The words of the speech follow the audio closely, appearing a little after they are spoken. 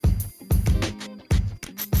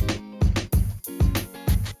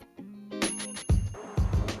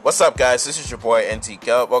What's up, guys? This is your boy NT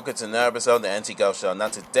Gelb. Welcome to another episode of the NT Gelb Show. Now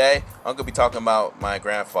today, I'm going to be talking about my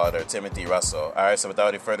grandfather, Timothy Russell. Alright, so without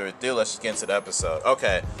any further ado, let's just get into the episode.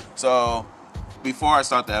 Okay, so before I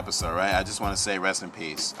start the episode, right, I just want to say rest in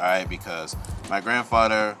peace, alright, because my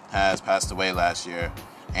grandfather has passed away last year,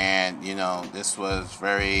 and, you know, this was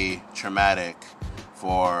very traumatic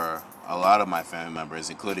for a lot of my family members,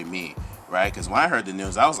 including me, right, because when I heard the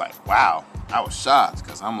news, I was like, wow, I was shocked,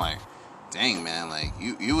 because I'm like, dang, man, like,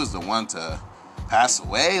 you was the one to pass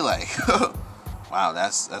away, like, wow,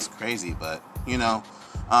 that's crazy, but, you know,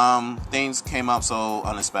 things came up so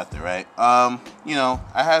unexpected, right? You know,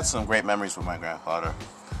 I had some great memories with my grandfather.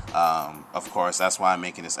 Of course, that's why I'm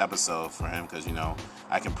making this episode for him, because, you know,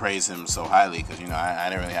 I can praise him so highly, because, you know, I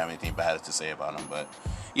didn't really have anything bad to say about him, but,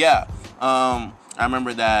 yeah, I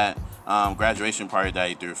remember that graduation party that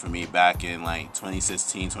he threw for me back in, like,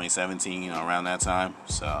 2016, 2017, you know, around that time,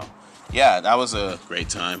 so yeah, that was a great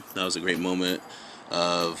time. That was a great moment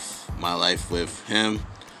of my life with him.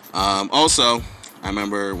 Also, I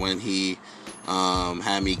remember when he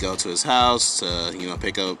had me go to his house to, you know,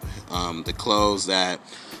 pick up the clothes that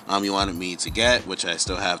he wanted me to get, which I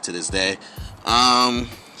still have to this day.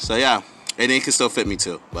 So yeah, and it can still fit me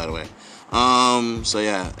too, by the way. So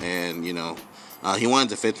yeah, and you know, he wanted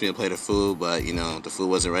to fit me to play the food, but you know, the food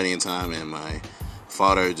wasn't ready in time, and my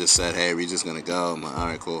father just said, hey, we're just gonna go. I'm like, all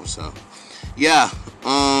right, cool. So yeah,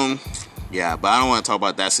 yeah, but I don't want to talk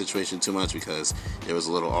about that situation too much because there was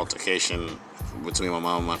a little altercation between my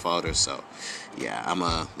mom and my father, so yeah, I'm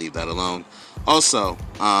gonna leave that alone. Also,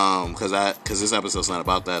 because this episode's not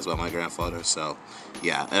about that, it's about my grandfather, so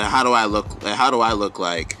yeah. And how do I look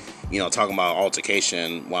like, you know, talking about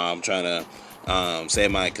altercation while I'm trying to say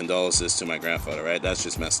my condolences to my grandfather, right? That's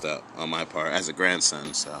just messed up on my part as a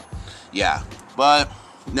grandson, so yeah. But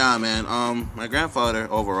nah, man, my grandfather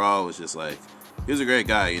overall was just like, he was a great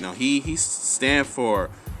guy, you know. He stand for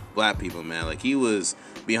black people, man. Like, he was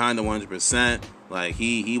behind the 100%. Like,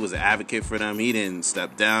 he was an advocate for them. He didn't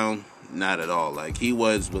step down, not at all. Like, he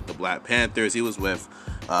was with the Black Panthers. He was with,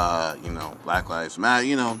 you know, Black Lives Matter,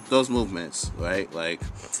 you know, those movements, right? Like,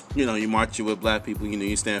 you know, you march with black people, you know,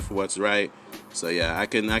 you stand for what's right. So yeah, I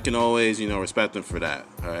can always, you know, respect him for that.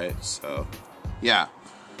 All right, so yeah.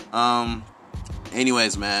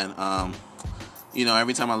 Anyways, man, you know,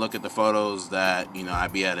 every time I look at the photos that, you know, I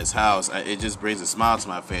be at his house, it just brings a smile to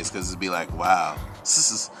my face, because it'd be like, wow,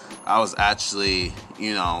 I was actually,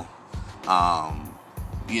 you know,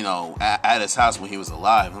 at his house when he was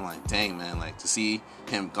alive. I'm like, dang, man, like, to see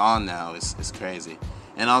him gone now is crazy.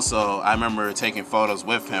 And also, I remember taking photos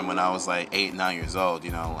with him when I was like 8, 9 years old,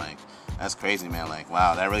 you know, like, that's crazy, man. Like,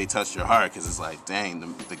 wow, that really touched your heart, because it's like,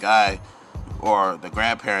 dang, the guy or the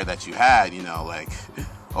grandparent that you had, you know, like,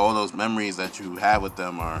 all those memories that you had with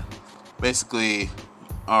them are basically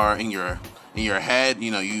are in your head,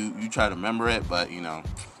 you know, you try to remember it, but, you know,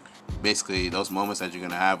 basically those moments that you're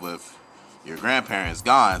gonna have with your grandparents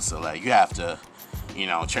gone, so like, you have to, you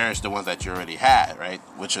know, cherish the ones that you already had, right,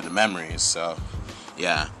 which are the memories. So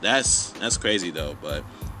yeah, that's crazy though, but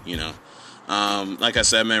you know, like I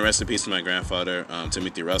said, man, rest in peace to my grandfather,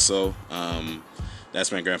 Timothy Russell. That's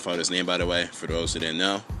my grandfather's name, by the way, for those who didn't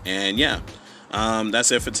know. And yeah, that's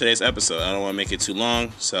it for today's episode. I don't want to make it too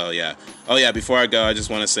long, so yeah. Oh yeah, before I go, I just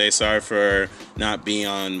want to say sorry for not being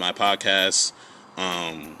on my podcast.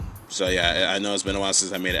 So yeah, I know it's been a while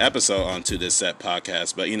since I made an episode onto this set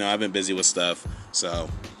podcast, but you know, I've been busy with stuff, so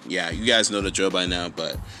yeah, you guys know the drill by now.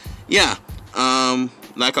 But yeah,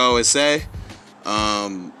 like I always say,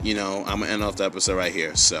 you know, I'm gonna end off the episode right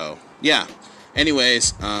here. So yeah.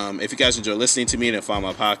 Anyways, if you guys enjoy listening to me, then follow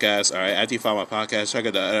my podcast. All right, after you follow my podcast, check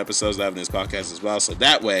out the other episodes that I have in this podcast as well. So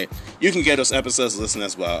that way, you can get those episodes to listen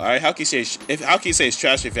as well. All right, how can you say it's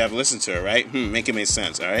trash if you haven't listened to it, right? Make it make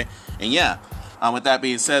sense. All right, and yeah, with that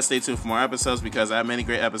being said, stay tuned for more episodes, because I have many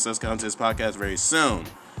great episodes coming to this podcast very soon.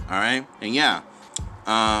 All right, and yeah,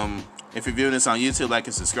 if you're viewing this on YouTube, like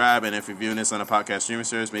and subscribe, and if you're viewing this on a podcast streaming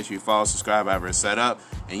service, make sure you follow, subscribe, however it's set up,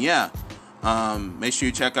 and yeah. Make sure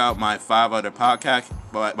you check out my 5 other podcasts.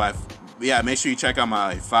 Make sure you check out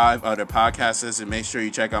my 5 other podcasts, and make sure you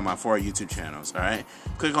check out my 4 YouTube channels. All right,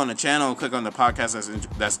 click on the channel, click on the podcast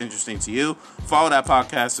that's interesting to you. Follow that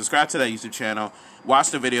podcast, subscribe to that YouTube channel, watch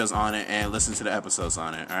the videos on it, and listen to the episodes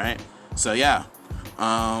on it. All right. So yeah,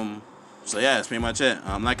 that's pretty much it.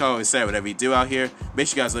 Like I always say, whatever you do out here, make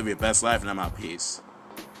sure you guys live your best life, and I'm out. Peace.